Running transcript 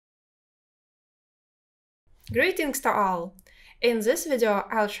Greetings to all! In this video,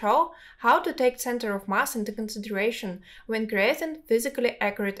 I'll show how to take center of mass into consideration when creating physically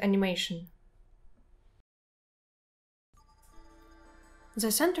accurate animation.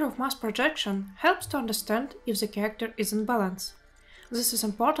 The center of mass projection helps to understand if the character is in balance. This is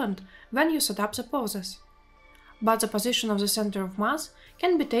important when you set up the poses. But the position of the center of mass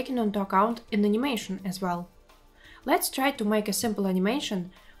can be taken into account in animation as well. Let's try to make a simple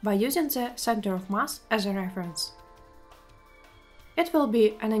animation by using the center of mass as a reference. It will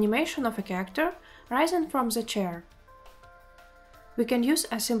be an animation of a character rising from the chair. We can use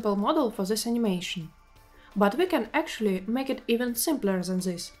a simple model for this animation, but we can actually make it even simpler than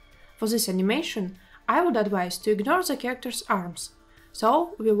this. For this animation, I would advise to ignore the character's arms,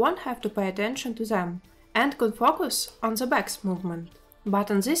 so we won't have to pay attention to them and could focus on the back's movement.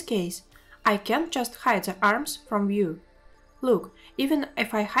 But in this case, I can't just hide the arms from view. Look, even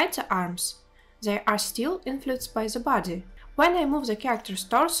if I hide the arms, they are still influenced by the body. When I move the character's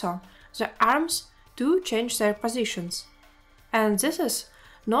torso, the arms too change their positions. And this is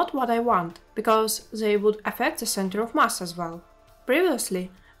not what I want, because they would affect the center of mass as well. Previously,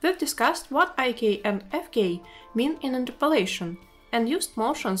 we've discussed what IK and FK mean in interpolation, and used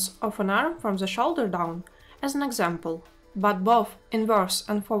motions of an arm from the shoulder down as an example. But both inverse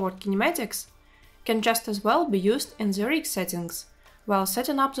and forward kinematics can just as well be used in the rig settings, while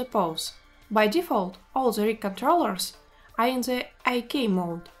setting up the pose. By default, all the rig controllers are in the IK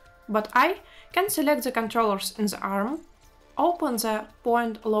mode, but I can select the controllers in the arm, open the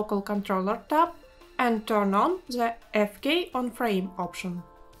Point Local Controller tab, and turn on the FK on Frame option.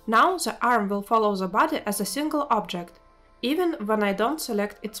 Now the arm will follow the body as a single object, even when I don't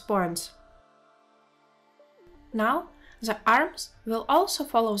select its points. Now, the arms will also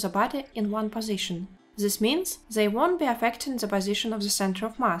follow the body in one position. This means they won't be affecting the position of the center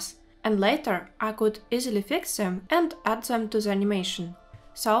of mass, and later I could easily fix them and add them to the animation.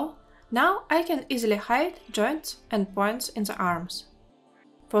 So, now I can easily hide joints and points in the arms.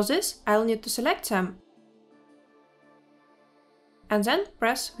 For this, I'll need to select them and then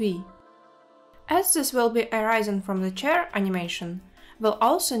press V. As this will be a rising from the chair animation, we'll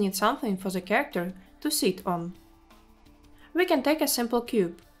also need something for the character to sit on. We can take a simple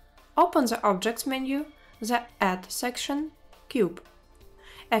cube. Open the Objects menu, the Add section, Cube.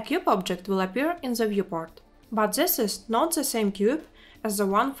 A cube object will appear in the viewport, but this is not the same cube as the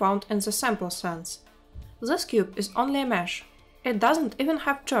one found in the sample sense. This cube is only a mesh. It doesn't even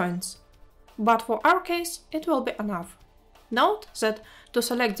have joints. But for our case, it will be enough. Note that to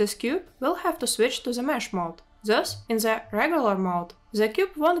select this cube, we'll have to switch to the mesh mode. Thus, in the regular mode, the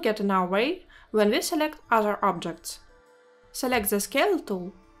cube won't get in our way when we select other objects. Select the Scale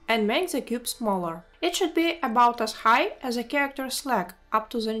tool and make the cube smaller. It should be about as high as a character's leg, up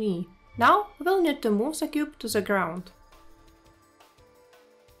to the knee. Now we'll need to move the cube to the ground.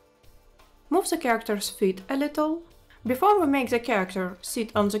 Move the character's feet a little. Before we make the character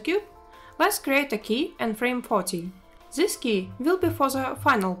sit on the cube, let's create a key in frame 40. This key will be for the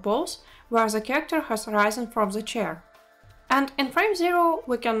final pose, where the character has risen from the chair. And in frame 0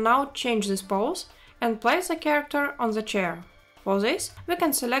 we can now change this pose and place the character on the chair. For this, we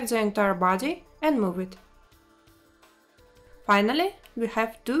can select the entire body and move it. Finally, we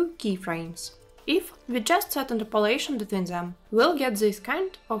have two keyframes. If we just set interpolation between them, we'll get this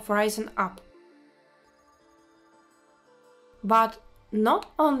kind of rising up. But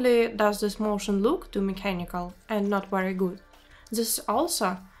not only does this motion look too mechanical and not very good, this is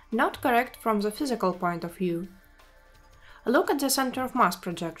also not correct from the physical point of view. Look at the center of mass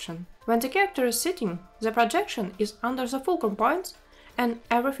projection. When the character is sitting, the projection is under the fulcrum points and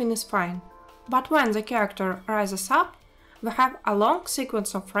everything is fine. But when the character rises up, we have a long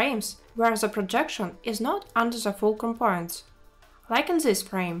sequence of frames where the projection is not under the fulcrum points. Like in this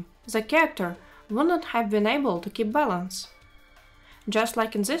frame, the character wouldn't have been able to keep balance. Just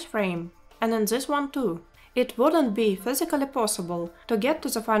like in this frame, and in this one too. It wouldn't be physically possible to get to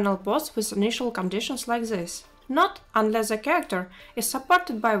the final pose with initial conditions like this. Not unless the character is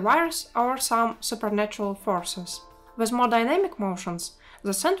supported by wires or some supernatural forces. With more dynamic motions,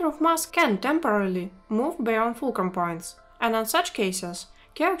 the center of mass can temporarily move beyond fulcrum points, and in such cases,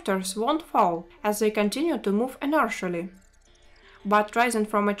 characters won't fall as they continue to move inertially. But rising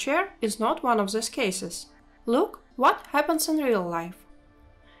from a chair is not one of these cases. Look what happens in real life.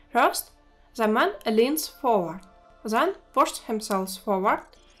 First, the man leans forward, then pushes himself forward,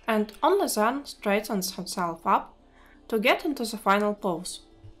 and only then straightens himself up to get into the final pose.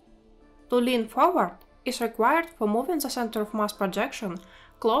 To lean forward is required for moving the center of mass projection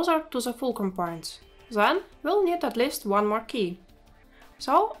closer to the fulcrum points. Then we'll need at least one more key.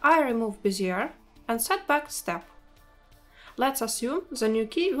 So I remove Bezier and set back step. Let's assume the new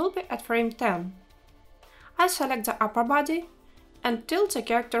key will be at frame 10. I select the upper body and tilt the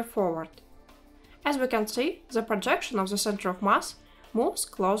character forward. As we can see, the projection of the center of mass moves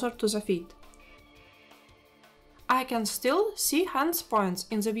closer to the feet. I can still see hands points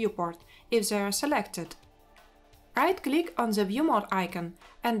in the viewport if they are selected. Right-click on the View Mode icon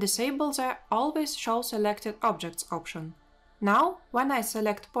and disable the Always Show Selected Objects option. Now, when I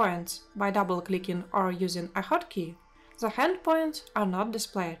select points by double-clicking or using a hotkey, the hand points are not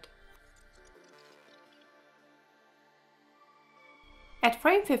displayed. At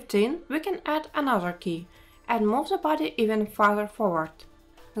frame 15, we can add another key and move the body even farther forward.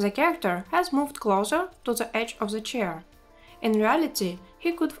 The character has moved closer to the edge of the chair. In reality,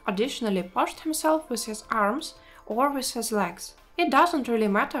 he could additionally push himself with his arms or with his legs. It doesn't really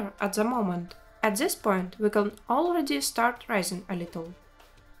matter at the moment. At this point, we can already start rising a little.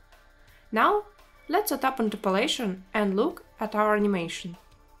 Now, let's set up interpolation and look at our animation.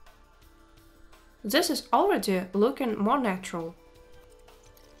 This is already looking more natural.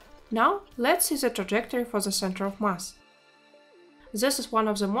 Now, let's see the trajectory for the center of mass. This is one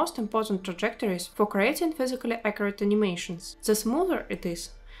of the most important trajectories for creating physically accurate animations. The smoother it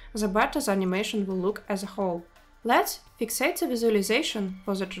is, the better the animation will look as a whole. Let's fixate the visualization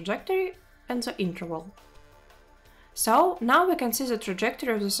for the trajectory and the interval. So, now we can see the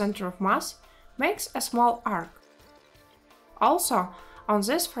trajectory of the center of mass makes a small arc. Also, on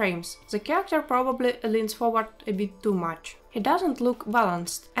these frames, the character probably leans forward a bit too much. He doesn't look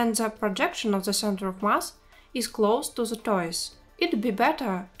balanced, and the projection of the center of mass is close to the toys. It'd be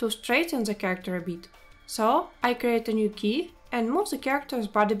better to straighten the character a bit. So, I create a new key and move the character's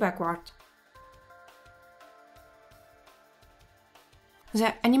body backward.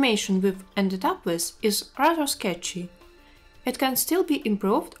 The animation we've ended up with is rather sketchy. It can still be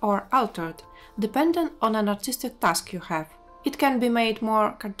improved or altered, depending on an artistic task you have. It can be made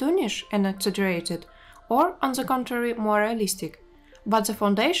more cartoonish and exaggerated, or on the contrary more realistic, but the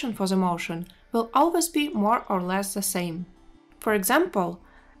foundation for the motion will always be more or less the same. For example,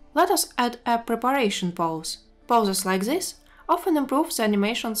 let us add a preparation pose. Poses like this often improve the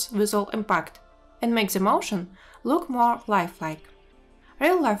animation's visual impact and make the motion look more lifelike.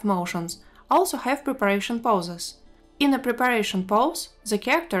 Real-life motions also have preparation poses. In a preparation pose, the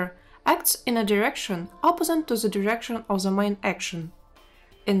character acts in a direction opposite to the direction of the main action.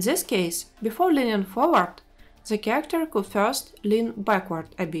 In this case, before leaning forward, the character could first lean backward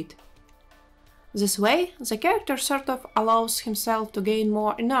a bit. This way, the character sort of allows himself to gain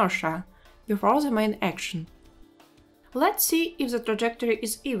more inertia before the main action. Let's see if the trajectory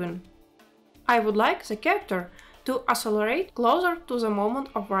is even. I would like the character to accelerate closer to the moment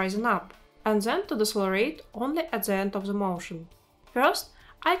of rising up, and then to decelerate only at the end of the motion. First,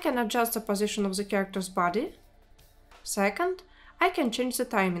 I can adjust the position of the character's body. Second, I can change the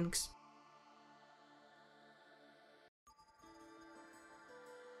timings.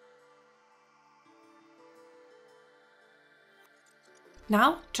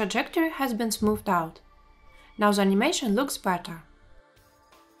 Now, trajectory has been smoothed out. Now the animation looks better.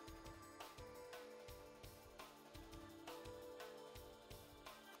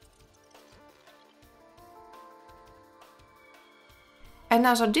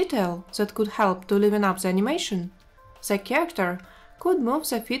 Another detail that could help to liven up the animation: the character could move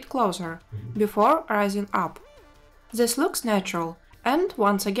the feet closer before rising up. This looks natural and,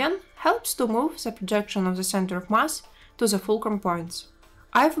 once again, helps to move the projection of the center of mass to the fulcrum points.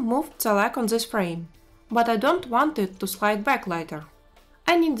 I've moved the leg on this frame, but I don't want it to slide back later.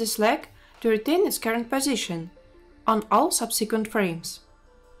 I need this leg to retain its current position on all subsequent frames.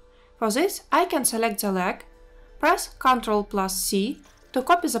 For this, I can select the leg, press Ctrl+C to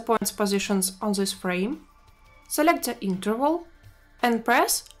copy the points positions on this frame, select the interval, and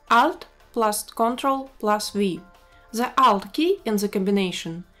press Alt+Ctrl+V. The Alt key in the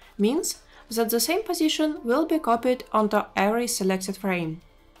combination means that the same position will be copied onto every selected frame.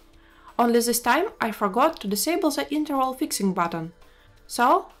 Only this time I forgot to disable the interval fixing button,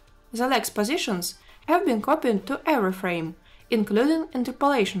 so the leg's positions have been copied to every frame, including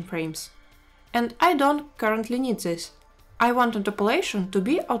interpolation frames. And I don't currently need this. I want interpolation to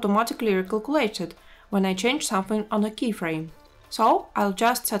be automatically recalculated when I change something on a keyframe, so I'll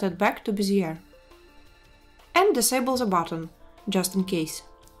just set it back to Bezier. And disable the button, just in case.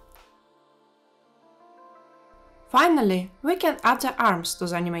 Finally, we can add the arms to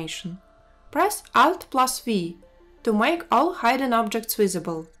the animation. Press Alt+V to make all hidden objects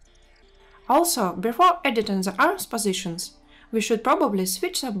visible. Also, before editing the arms positions, we should probably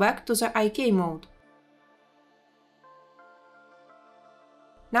switch them back to the IK mode.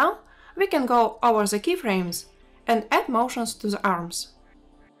 Now, we can go over the keyframes and add motions to the arms.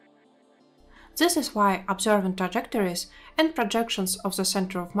 This is why observing trajectories and projections of the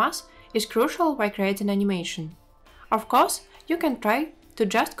center of mass is crucial while creating animation. Of course, you can try to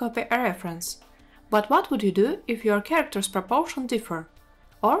just copy a reference, but what would you do if your character's proportions differ,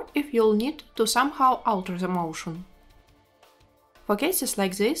 or if you'll need to somehow alter the motion? For cases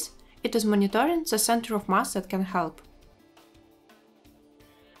like this, it is monitoring the center of mass that can help.